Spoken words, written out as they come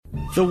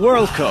The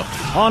World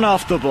Cup, on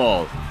off the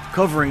ball,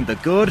 covering the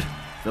good,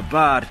 the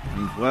bad,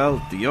 and,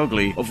 well, the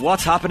ugly of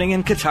what's happening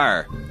in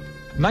Qatar.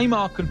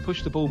 Neymar can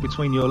push the ball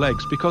between your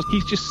legs because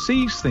he just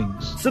sees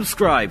things.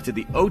 Subscribe to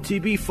the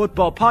OTB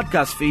Football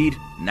Podcast feed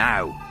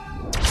now.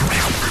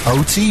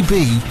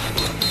 OTB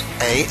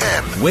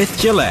AM. With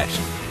Gillette.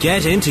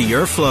 Get into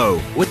your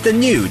flow with the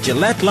new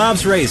Gillette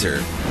Labs Razor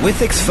with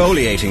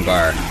exfoliating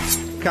bar.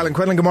 Callan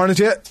Quinlan, good morning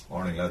to you.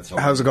 Morning, lads.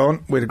 How's it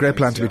going? We had a great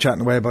plan to be chatting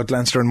away about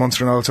Leinster and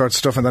Munster and all sorts of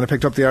stuff, and then I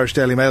picked up the Irish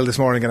Daily Mail this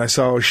morning and I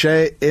saw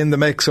O'Shea in the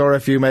mix, or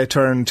if you may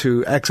turn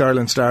to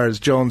ex-Ireland stars,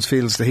 Jones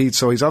feels the heat,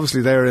 so he's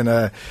obviously there in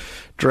a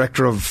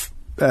director of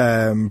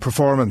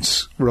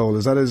performance role.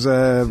 Is that his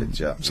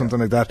something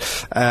like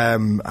that?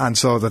 And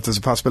so that there's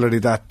a possibility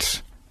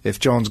that if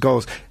Jones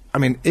goes, I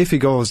mean, if he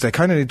goes, they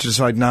kind of need to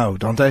decide now,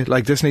 don't they?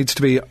 Like, this needs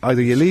to be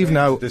either you leave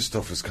now. This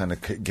stuff is kind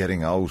of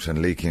getting out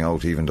and leaking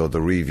out, even though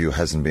the review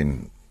hasn't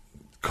been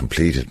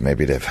completed.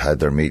 Maybe they've had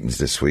their meetings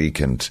this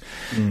week, and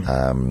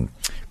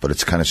but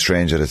it's kind of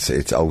strange that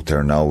it's out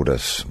there now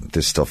that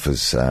this stuff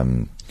is.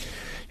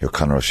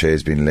 Conor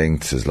O'Shea's been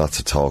linked. There's lots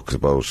of talk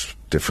about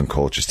different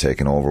coaches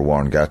taking over.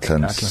 Warren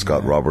Gatland,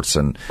 Scott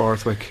Robertson,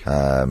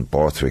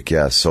 Borthwick,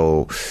 yeah.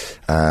 So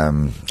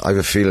I have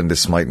a feeling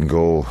this mightn't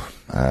go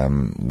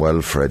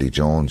well for Eddie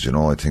Jones. You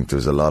know, I think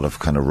there's a lot of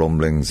kind of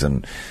rumblings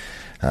and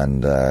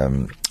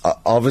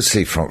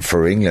obviously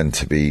for England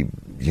to be,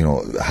 you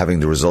know, having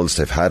the results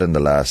they've had in the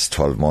last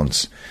 12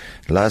 months,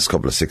 the last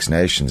couple of Six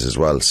Nations as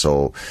well.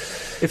 So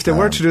if they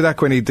were to do that,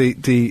 Quinny,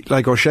 the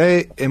like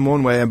O'Shea in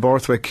one way and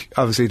Borthwick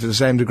obviously to the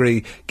same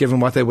degree, given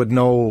what they would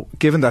know,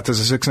 given that there's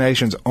a Six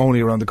Nations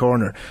only around the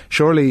corner,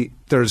 surely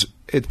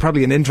it's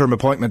probably an interim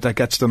appointment that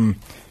gets them,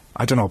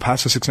 I don't know,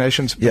 past the Six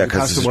Nations. Yeah,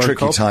 because it's a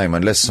tricky time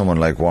unless someone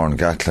like Warren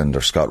Gatland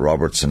or Scott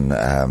Robertson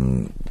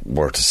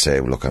were to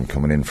say, well, look, I'm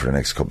coming in for the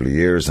next couple of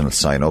years and I'll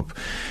sign up.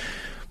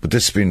 But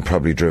this has been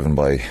probably driven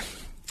by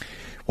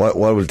what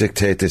will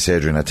dictate this,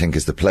 Adrian, I think,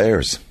 is the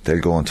players.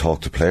 They'll go and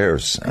talk to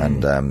players.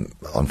 And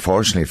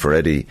unfortunately for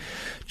Eddie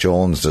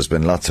Jones, there's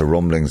been lots of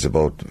rumblings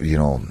about, you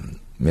know,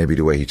 maybe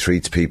the way he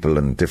treats people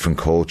and different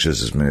coaches.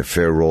 There's been a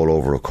fair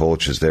rollover of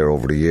coaches there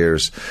over the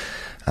years.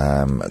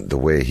 The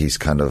way he's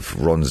kind of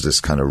runs this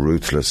kind of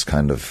ruthless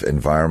kind of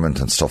environment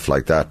and stuff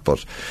like that.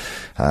 But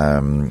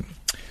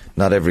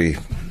not every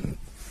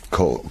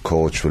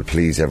coach will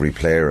please every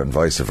player and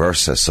vice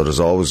versa, so there's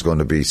always going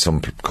to be some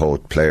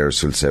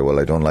players who'll say, well,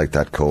 I don't like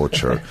that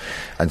coach,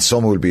 and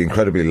some will be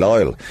incredibly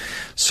loyal.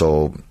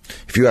 So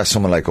if you ask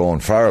someone like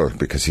Owen Farrell,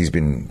 because he's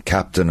been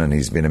captain and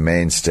he's been a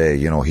mainstay,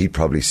 you know, he'd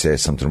probably say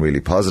something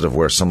really positive,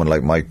 where someone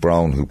like Mike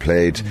Brown, who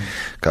played,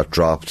 got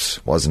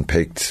dropped, wasn't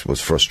picked, was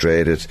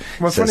frustrated,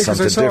 well, said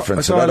something different.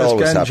 I saw so that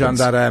always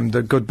happens. On that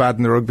the Good, Bad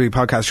and the Rugby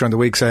podcast during the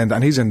week, saying,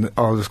 and he's in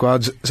all the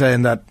squads,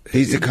 saying that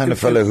he's the kind of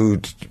fellow who,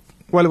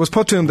 well, it was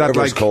put to him that,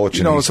 like,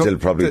 you know, he still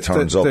probably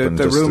turns up and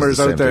the rumours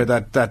out there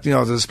thing. that you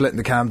know, there's a split in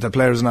the camp, the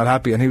players are not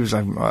happy, and he was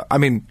like, I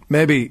mean,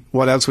 maybe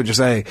what else would you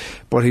say?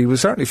 But he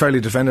was certainly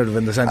fairly definitive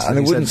in the sense and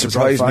that it wouldn't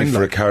surprise me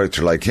for a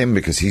character like him,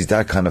 because he's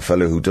that kind of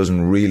fellow who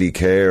doesn't really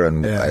care,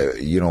 and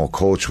you know,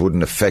 coach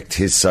wouldn't affect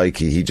his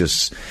psyche.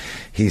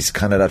 He's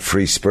kind of that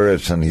free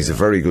spirit, and he's a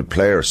very good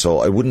player,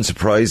 so it wouldn't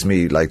surprise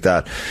me like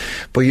that.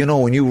 But you know,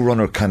 when you run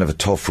a kind of a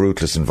tough,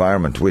 ruthless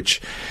environment, which,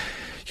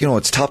 you know,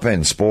 it's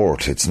top-end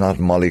sport. It's not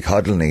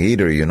mollycoddling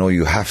either. You know,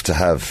 you have to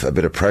have a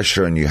bit of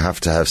pressure and you have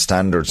to have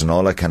standards and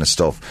all that kind of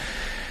stuff.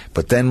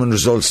 But then when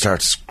results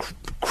starts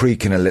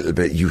creaking a little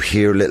bit, you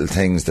hear little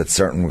things that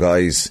certain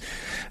guys,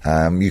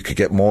 you could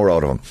get more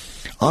out of them.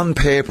 On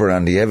paper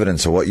and the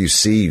evidence of what you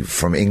see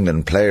from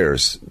England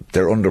players,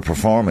 they're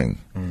underperforming.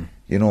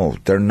 You know,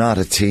 they're not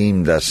a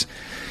team that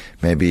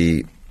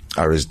maybe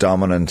are as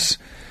dominant.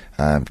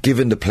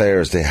 Given the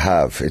players they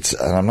have,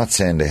 and I'm not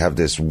saying they have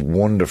this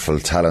wonderful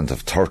talent of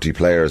 30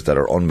 players that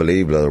are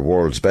unbelievable, they're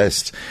world's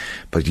best,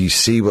 but you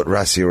see what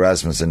Rassie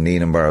Erasmus and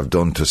Nienaber have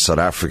done to South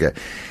Africa.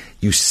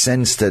 You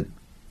sense that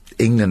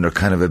England are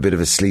kind of a bit of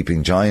a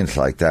sleeping giant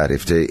like that.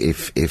 If they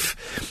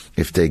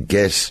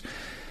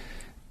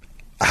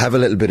have a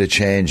little bit of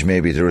change,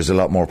 maybe there is a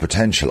lot more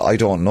potential. I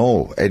don't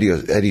know.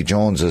 Eddie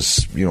Jones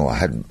has, you know,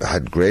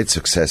 had great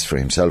success for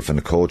himself in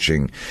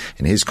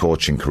his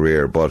coaching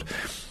career, but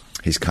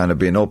he's kind of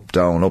been up,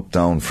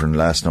 down for the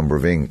last number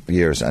of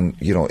years. And,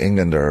 you know,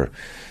 England are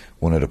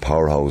one of the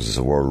powerhouses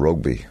of world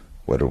rugby.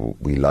 Whether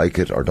we like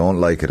it or don't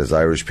like it as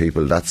Irish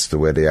people, that's the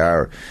way they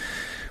are.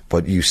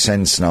 But you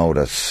sense now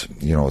that,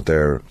 you know,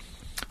 they're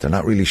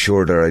not really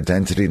sure their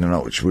identity. They're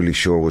not really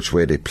sure which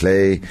way they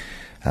play.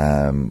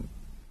 Can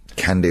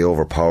they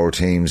overpower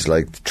teams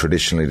like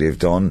traditionally they've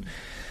done?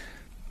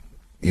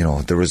 You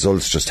know, the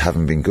results just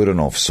haven't been good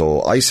enough.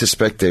 So I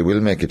suspect they will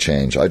make a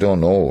change. I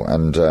don't know.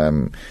 And,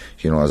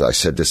 you know, as I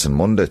said this on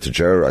Monday to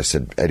Ger, I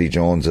said Eddie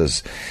Jones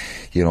is,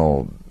 you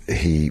know,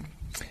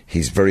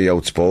 he's very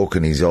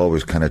outspoken. He's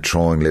always kind of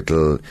throwing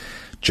little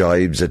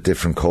jibes at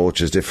different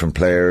coaches, different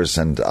players.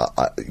 And,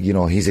 you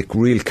know, he's a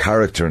real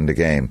character in the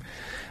game.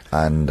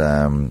 And,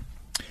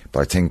 but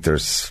I think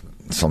there's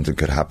something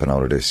could happen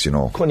out of this, you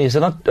know. Quinny, is it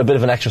not a bit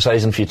of an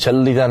exercise in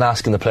futility then,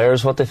 asking the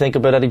players what they think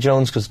about Eddie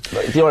Jones? Because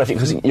you're going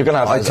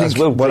to have, as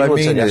Will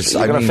said yesterday,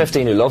 you're going to have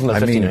 15 who love him and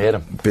 15 who hate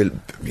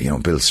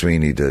him. Bill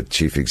Sweeney, the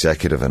chief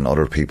executive, and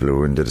other people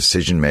who are in the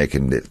decision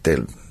making,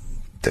 they'll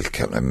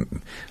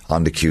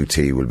on the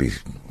QT will be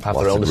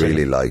what's it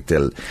really like.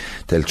 They'll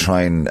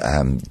try and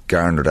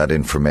garner that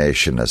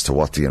information as to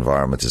what the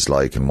environment is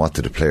like and what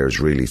do the players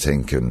really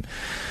think, and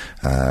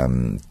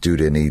do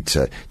they need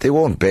to. They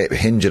won't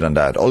hinge it on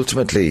that.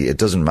 Ultimately, it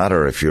doesn't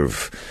matter if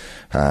you've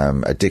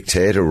a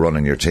dictator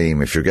running your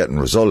team if you're getting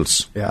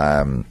results.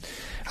 And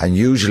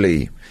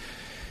usually,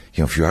 you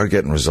know, if you are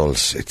getting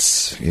results,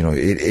 it's, you know,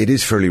 it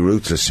is fairly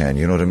ruthless, and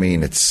you know what I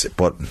mean.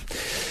 But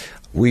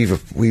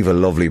we've a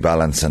lovely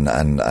balance,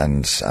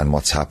 and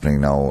what's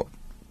happening now,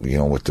 you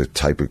know, with the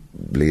type of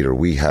leader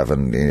we have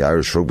in the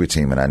Irish rugby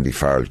team and Andy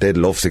Farrell. They'd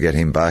love to get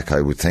him back,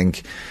 I would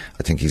think.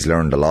 I think he's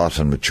learned a lot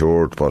and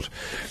matured, but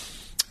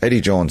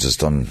Eddie Jones has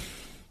done,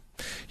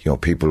 you know,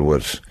 people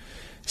would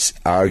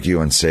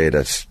argue and say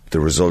that the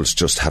results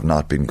just have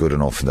not been good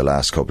enough in the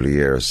last couple of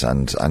years,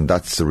 and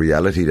that's the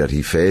reality that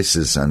he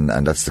faces, and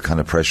that's the kind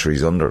of pressure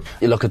he's under.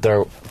 You look at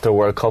their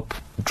World Cup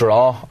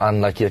draw,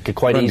 and like you could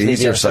quite easily be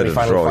easier side of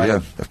the draw, yeah,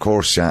 of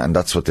course, yeah, and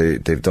that's what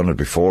they've done it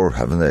before,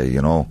 haven't they?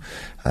 You know,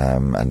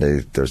 and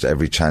there's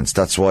every chance.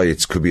 That's why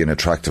it could be an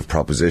attractive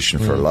proposition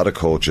for a lot of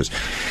coaches.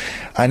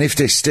 And if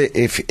they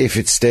if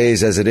it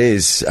stays as it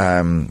is,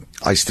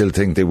 I still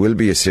think they will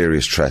be a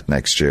serious threat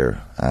next year.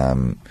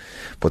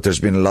 But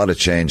there's been a lot of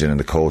changing in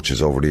the coaches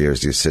over the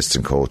years, the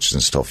assistant coaches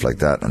and stuff like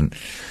that, and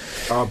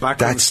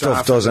that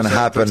stuff doesn't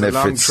happen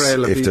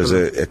if there's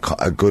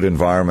a good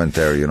environment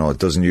there. You know, it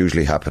doesn't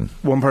usually happen.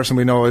 One person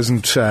we know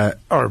isn't,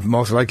 or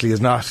most likely is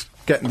not,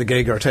 getting the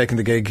gig or taking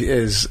the gig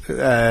is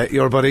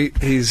your buddy.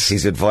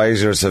 His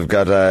advisors have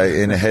got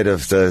in ahead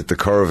of the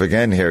curve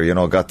again here, you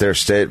know, got their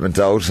statement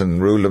out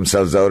and ruled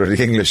themselves out of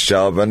the English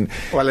job. And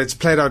well, it's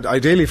played out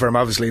ideally for him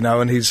obviously now,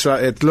 and he's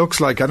it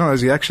looks like, I don't know,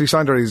 has he actually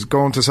signed, or he's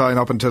going to sign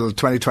up until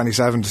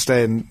 2027 to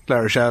stay in La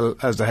Rochelle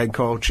as the head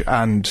coach.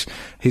 And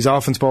he's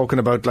often spoken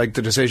about, like,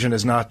 the decision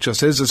is not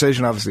just his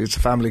decision, obviously it's a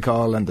family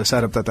call and the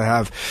setup that they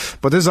have,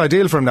 but this is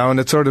ideal for him now. And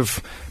it's sort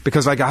of,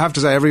 because, like, I have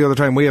to say, every other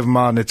time we have him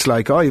on, it's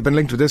like, oh, you've been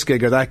linked with this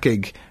gig or that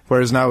gig,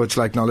 whereas now it's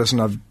like, no, listen,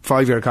 I've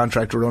 5-year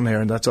contract to run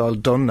here, and that's all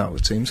done now,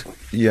 it seems.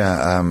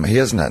 Yeah, he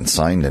hasn't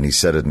signed, and he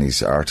said it in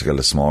his article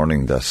this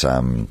morning that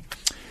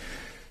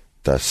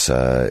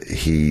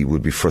he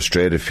would be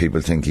frustrated if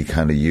people think he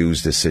kind of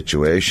used this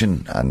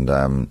situation,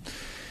 and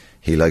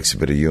he likes a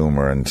bit of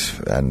humour, and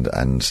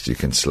you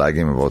can slag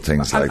him about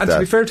things like that. And to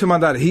be fair to him on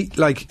that, he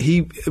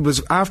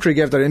was, after he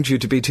gave that interview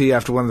to BT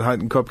after one of the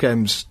Heineken Cup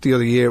games the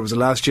other year, it was the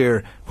last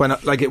year, when,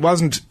 like, it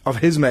wasn't of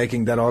his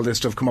making that all this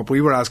stuff come up. We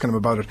were asking him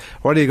about it.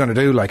 What are you going to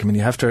do? Like, I mean,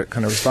 you have to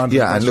kind of respond to it.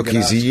 Yeah, and look,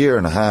 he's a year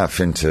and a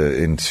half into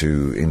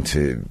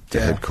the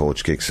head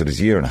coach gig, so there's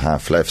a year and a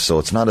half left, so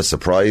it's not a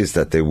surprise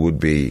that they would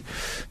be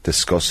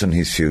discussing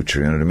his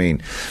future, you know what I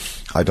mean?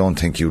 I don't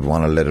think you'd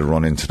want to let it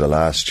run into the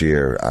last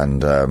year,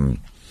 and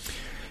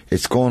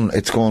it's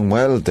going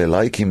well. They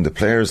like him. The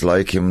players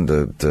like him.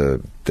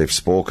 They've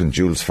spoken.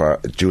 Jules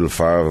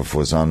Favre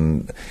was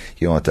on,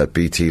 you know, at that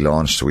BT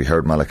launch. So we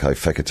heard Malachi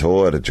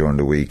Fekitoa at it during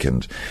the week.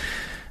 And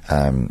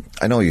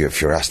I know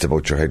if you're asked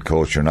about your head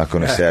coach, you're not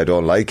going to say I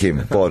don't like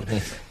him. But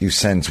you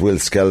sense Will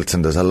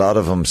Skelton. There's a lot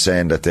of them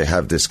saying that they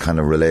have this kind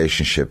of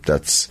relationship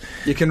that's,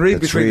 you can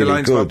read between really the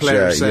lines what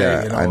players say.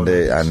 Yeah, you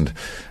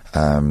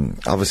know,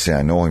 obviously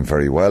I know him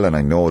very well, and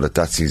I know that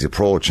that's his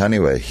approach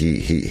anyway.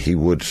 He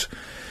would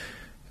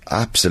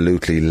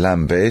absolutely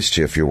lambaste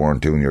you if you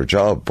weren't doing your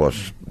job, but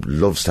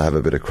loves to have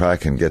a bit of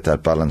crack and get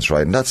that balance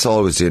right. And that's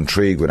always the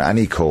intrigue with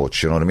any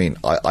coach, you know what I mean?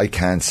 I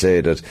can't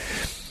say that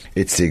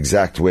it's the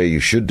exact way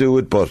you should do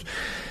it, but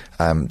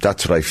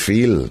that's what I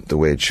feel the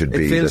way it should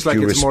be. It feels like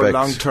it's a more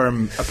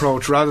long-term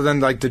approach rather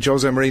than like the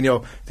Jose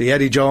Mourinho, the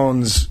Eddie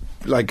Jones,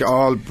 like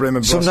all brim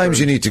and bluster. Sometimes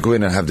you need to go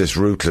in and have this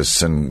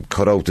ruthless and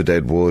cut out the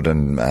dead wood,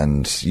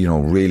 and you know,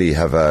 really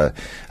have a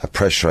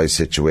pressurised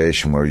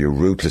situation where you're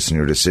ruthless in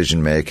your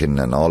decision making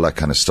and all that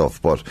kind of stuff.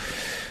 But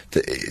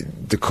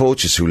the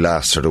coaches who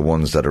last are the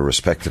ones that are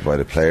respected by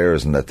the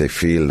players, and that they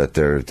feel that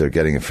they're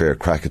getting a fair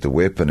crack at the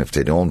whip, and if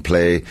they don't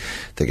play,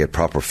 they get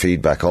proper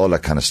feedback, all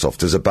that kind of stuff.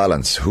 There's a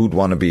balance. Who'd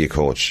want to be a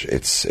coach?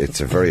 It's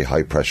a very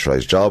high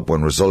pressurised job.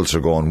 When results are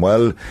going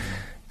well,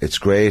 it's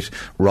great.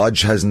 Rog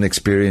hasn't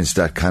experienced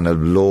that kind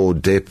of low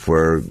dip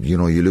where, you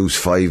know, you lose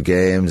 5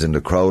 games and the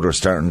crowd are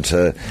starting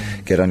to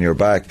get on your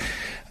back.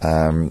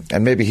 And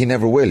maybe he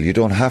never will. You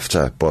don't have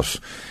to. But,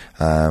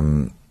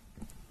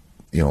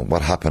 you know,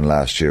 what happened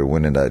last year,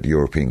 winning that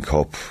European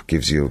Cup,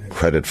 gives you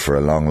credit for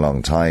a long,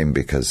 long time,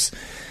 because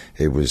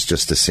it was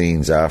just the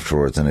scenes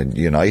afterwards, and it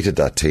united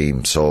that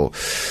team. So,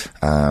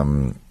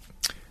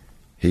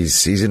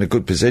 He's in a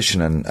good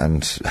position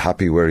and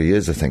happy where he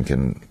is, I think,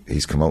 and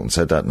he's come out and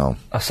said that now.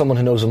 As someone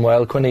who knows him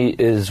well, Quinny,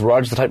 is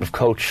Rog the type of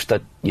coach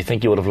that you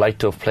think you would have liked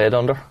to have played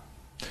under?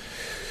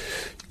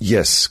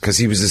 Yes, because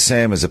he was the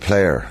same as a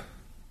player.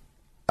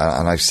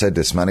 and I've said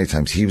this many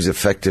times, he was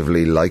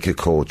effectively like a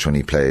coach when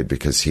he played,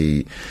 because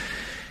he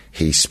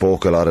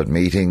spoke a lot at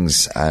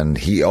meetings, and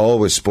he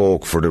always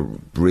spoke for the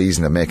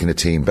reason of making the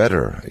team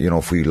better. You know,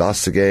 if we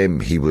lost the game,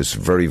 he was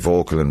very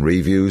vocal in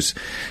reviews,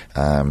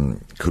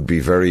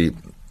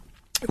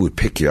 would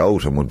pick you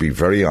out and would be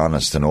very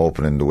honest and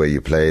open in the way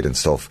you played and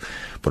stuff,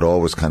 but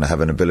always kind of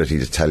have an ability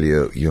to tell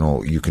you, you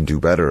know, you can do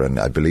better, and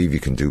I believe you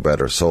can do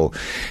better. So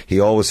he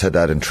always had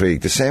that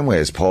intrigue, the same way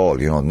as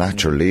Paul, you know,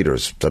 natural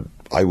leaders that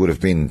I would have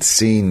been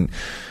seen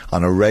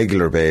on a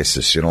regular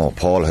basis. You know,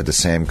 Paul had the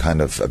same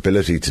kind of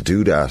ability to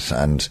do that,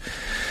 and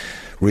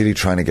really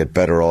trying to get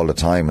better all the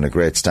time, and a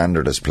great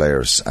standard as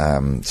players.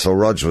 So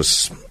Rog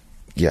was,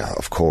 yeah,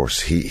 of course,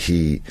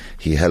 he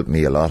helped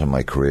me a lot in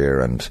my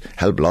career, and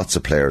helped lots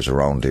of players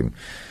around him,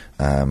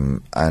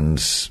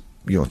 and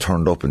you know,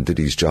 turned up and did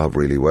his job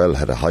really well,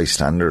 had a high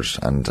standard,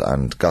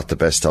 and got the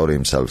best out of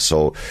himself.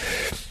 So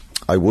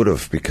I would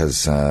have,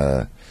 because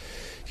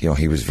you know,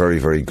 he was very,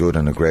 very good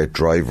and a great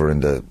driver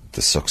in the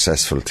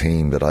successful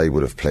team that I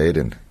would have played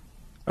in.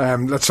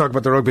 Let's talk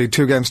about the rugby.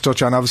 2 games to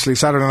touch on. Obviously,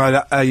 Saturday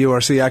night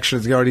URC action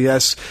at the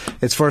RDS.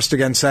 It's first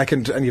against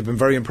second, and you've been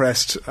very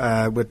impressed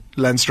with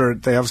Leinster.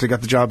 They obviously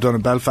got the job done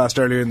in Belfast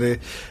earlier in the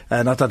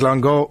not that long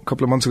ago, a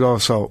couple of months ago.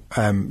 So,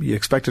 you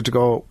expect it to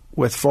go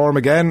with form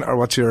again, or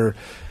what's your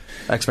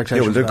expectation?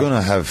 Yeah, well, they're going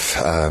to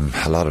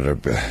have a lot of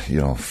their,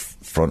 you know,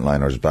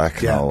 frontliners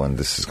back now, and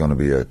this is going to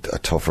be a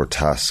tougher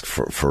task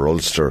for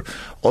Ulster.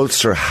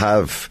 Ulster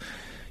have,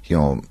 you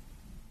know,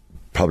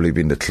 probably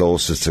been the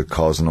closest to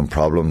causing them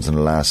problems in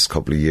the last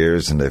couple of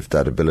years, and they've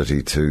that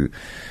ability to,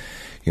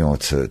 you know,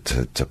 to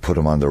put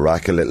them on the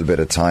rack a little bit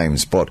at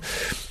times. But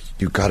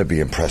you've got to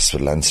be impressed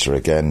with Leinster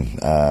again.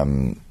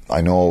 I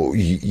know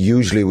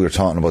usually we're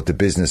talking about the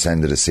business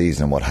end of the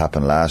season and what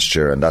happened last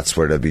year, and that's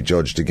where they'll be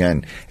judged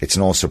again. It's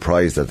no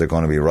surprise that they're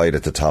going to be right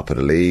at the top of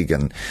the league,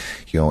 and,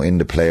 you know, in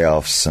the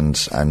playoffs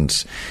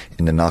and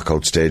in the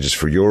knockout stages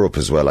for Europe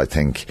as well, I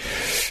think.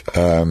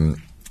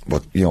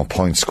 But, you know,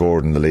 points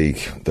scored in the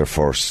league, they're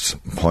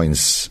first.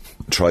 Points,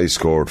 tries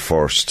scored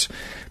first.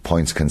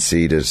 Points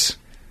conceded,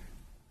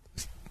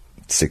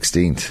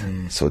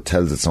 16th. So it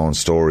tells its own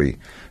story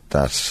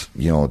that,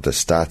 you know, the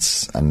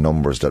stats and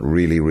numbers that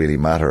really, really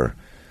matter,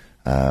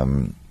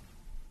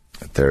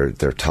 they're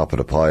top of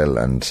the pile.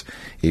 And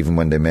even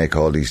when they make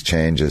all these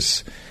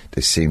changes,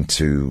 they seem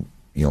to,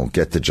 you know,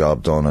 get the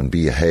job done and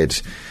be ahead.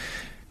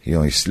 You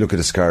know, you look at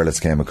the Scarlets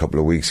game a couple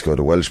of weeks ago,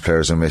 the Welsh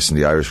players are missing,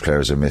 the Irish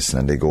players are missing,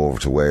 and they go over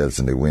to Wales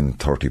and they win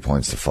 30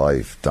 points to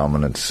 5.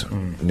 Dominant,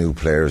 new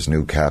players,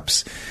 new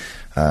caps.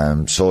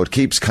 So it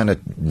keeps kind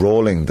of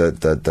rolling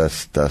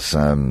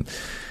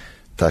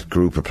that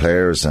group of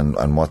players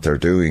and what they're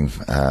doing.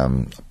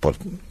 But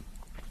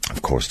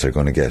of course they're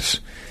going to get,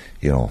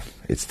 you know,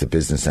 it's the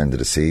business end of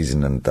the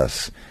season, and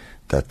that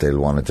they'll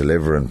want to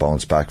deliver and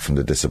bounce back from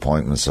the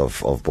disappointments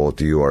of both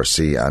the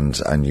URC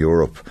and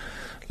Europe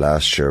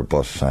last year.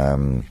 But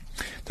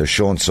they're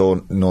showing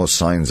no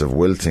signs of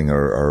wilting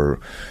or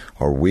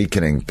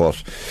weakening.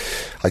 But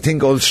I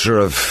think Ulster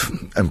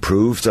have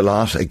improved a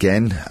lot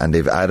again, and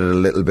they've added a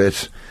little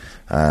bit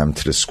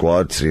to the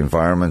squad, to the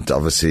environment.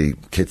 Obviously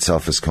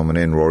Kitsoff is coming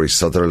in, Rory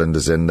Sutherland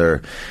is in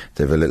there.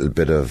 They have a little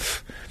bit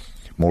of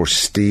more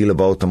steel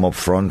about them up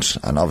front,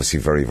 and obviously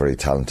very, very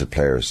talented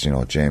players. You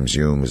know, James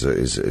Hume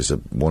is a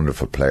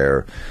wonderful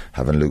player.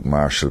 Having Luke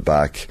Marshall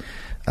back,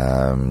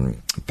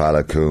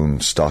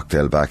 Balakoon,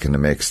 Stockdale back in the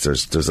mix.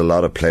 There's a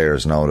lot of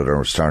players now that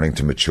are starting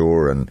to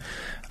mature and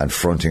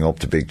fronting up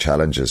to big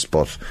challenges.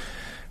 But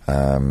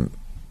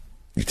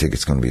you think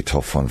it's going to be a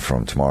tough one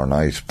from tomorrow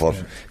night.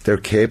 But they're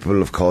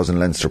capable of causing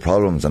Leinster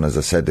problems, and as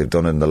I said, they've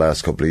done it in the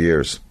last couple of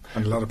years.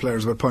 And a lot of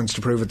players with points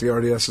to prove at the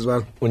RDS as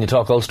well. When you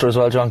talk Ulster as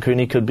well, John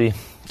Cooney could be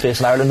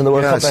facing Ireland in the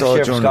World Cup next year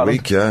for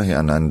Scotland. During the week,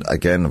 and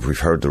again, we've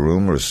heard the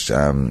rumours,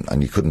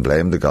 and you couldn't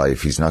blame the guy.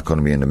 If he's not going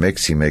to be in the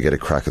mix, he may get a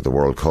crack at the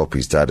World Cup.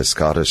 His dad is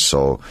Scottish,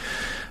 so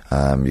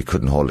you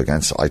couldn't hold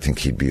against. I think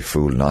he'd be a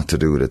fool not to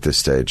do it at this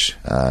stage.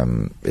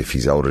 If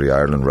he's out of the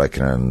Ireland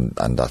reckoning,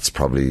 and that's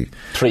probably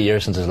 3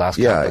 years since his last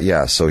Cup.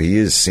 Yeah. So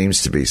he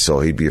seems to be. So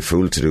he'd be a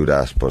fool to do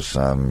that. But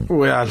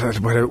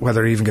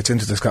whether he even gets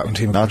into the Scotland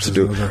team, not to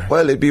do.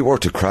 Well, it'd be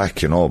worth a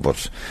crack, you know.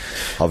 But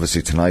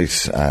obviously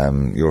tonight,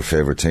 your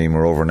favourite team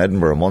are over in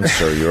Edinburgh,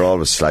 Munster. You're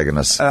always slagging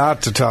us.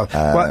 Not at all.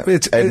 Well,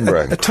 it's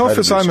Edinburgh, a tough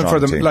assignment for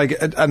them. Team. Like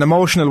an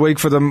emotional week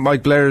for them.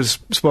 Mike Blair's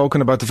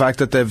spoken about the fact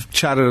that they've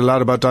chatted a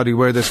lot about Doddy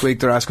Weir this week.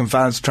 They're asking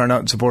fans to turn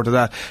out in support of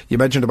that. You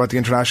mentioned about the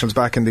internationals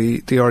back in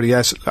the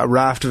RDS, a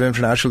raft of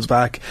internationals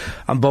back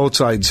on both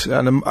sides,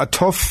 and a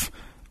tough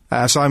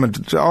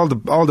assignment. All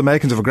the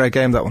makings of a great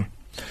game, that one.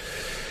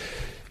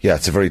 Yeah,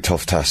 it's a very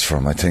tough task for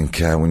them. I think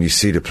when you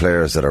see the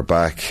players that are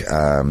back,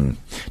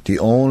 the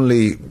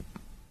only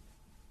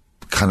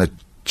kind of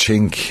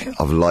chink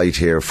of light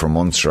here for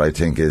Munster, I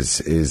think, is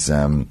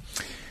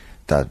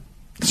that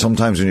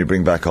sometimes when you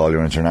bring back all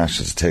your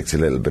internationals, it takes a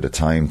little bit of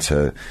time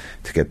to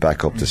get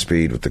back up to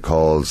speed with the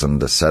calls and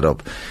the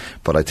setup.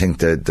 But I think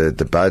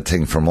the bad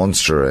thing for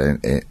Munster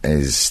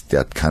is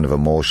that kind of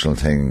emotional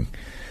thing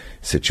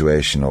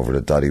situation over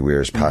the Doddy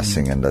Weir's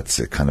passing, and that's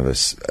a kind of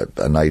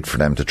a night for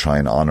them to try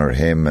and honour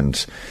him.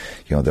 And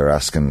they're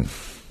asking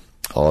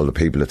all the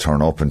people to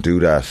turn up and do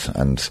that,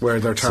 and where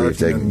they're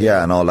targeting,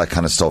 and all that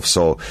kind of stuff.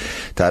 So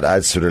that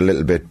adds to it a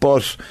little bit,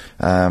 but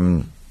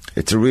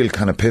it's a real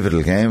kind of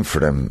pivotal game for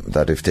them,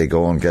 that if they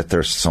go and get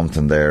there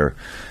something there,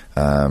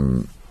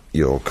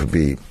 it'd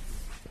be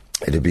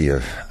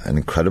an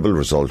incredible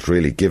result,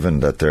 really,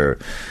 given that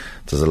there's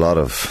a lot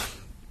of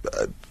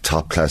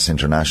top class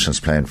internationals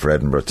playing for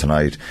Edinburgh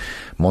tonight.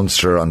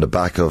 Munster on the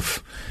back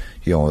of,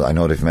 I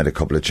know they've made a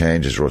couple of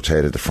changes,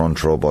 rotated the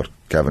front row, but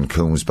Gavin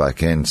Coombs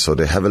back in, so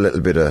they have a little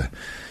bit of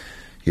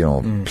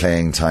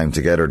playing time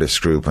together, this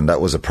group, and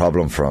that was a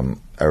problem from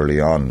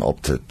early on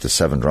up to the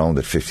 7th round,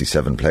 at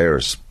 57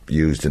 players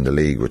used in the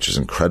league, which is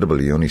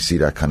incredible. You only see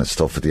that kind of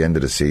stuff at the end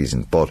of the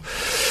season. But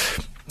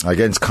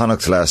against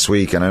Connacht last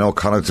week, and I know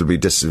Connacht will be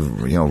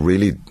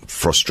really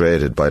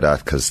frustrated by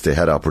that, because they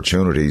had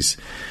opportunities,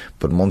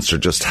 but Munster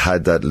just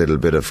had that little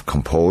bit of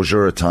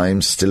composure at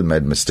times, still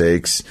made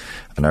mistakes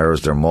and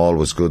errors. Their maul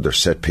was good, their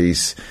set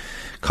piece.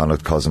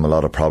 Connacht caused them a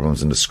lot of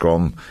problems in the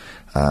scrum.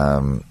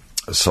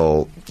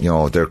 So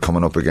they're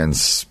coming up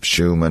against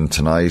Schumann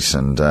tonight,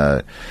 and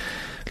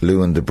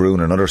Lewin De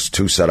Bruyne, and others,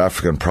 2 South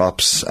African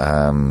props.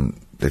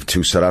 They've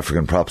 2 South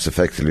African props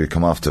effectively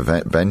come off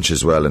the bench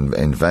as well,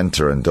 in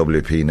Venter and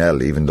WP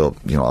Nel, even though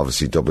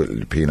obviously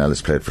WP Nel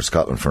has played for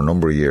Scotland for a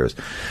number of years.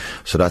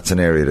 So that's an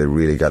area they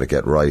really got to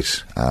get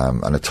right,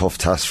 and a tough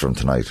task for them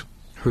tonight.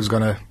 Who's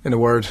going to, in a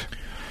word?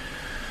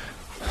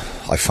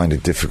 I find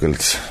it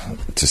difficult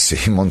to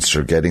see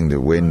Munster getting the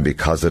win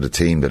because of the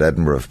team that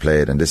Edinburgh have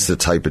played, and this is the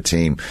type of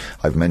team.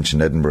 I've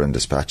mentioned Edinburgh in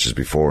dispatches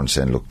before and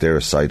saying, look, they're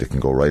a side that can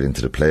go right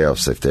into the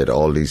playoffs. If they had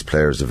all these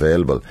players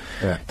available,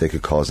 they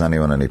could cause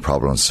anyone any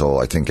problems. So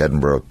I think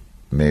Edinburgh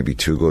may be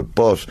too good,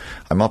 but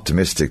I'm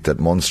optimistic that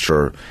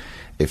Munster,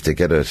 if they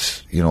get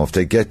it, if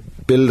they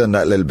build on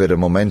that little bit of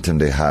momentum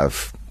they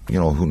have,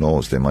 who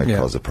knows, they might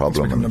cause a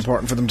problem. It's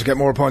important for them to get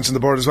more points on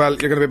the board as well.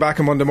 You're going to be back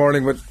on Monday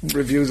morning with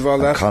reviews of all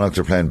that. Connacht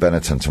are playing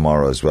Benetton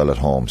tomorrow as well at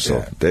home,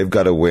 so they've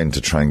got to win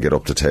to try and get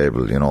up the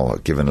table,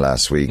 given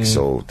last week.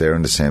 So they're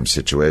in the same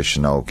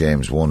situation now.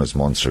 Games won as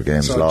Munster,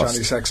 games lost.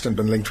 Johnny Sexton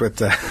been linked with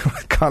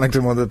Connacht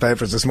in one of the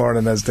papers this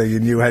morning as the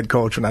new head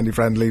coach when Andy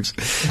Friend leaves.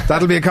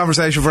 That'll be a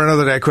conversation for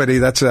another day, Quiddy.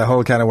 That's a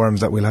whole can of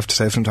worms that we'll have to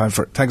save some time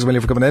for. Thanks a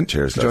million for coming in.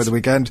 Cheers. Enjoy the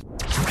weekend.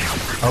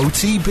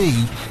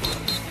 OTB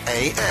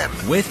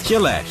AM with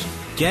Gillette.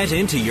 Get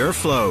into your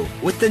flow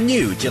with the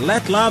new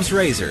Gillette Labs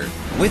Razor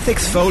with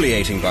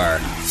exfoliating bar.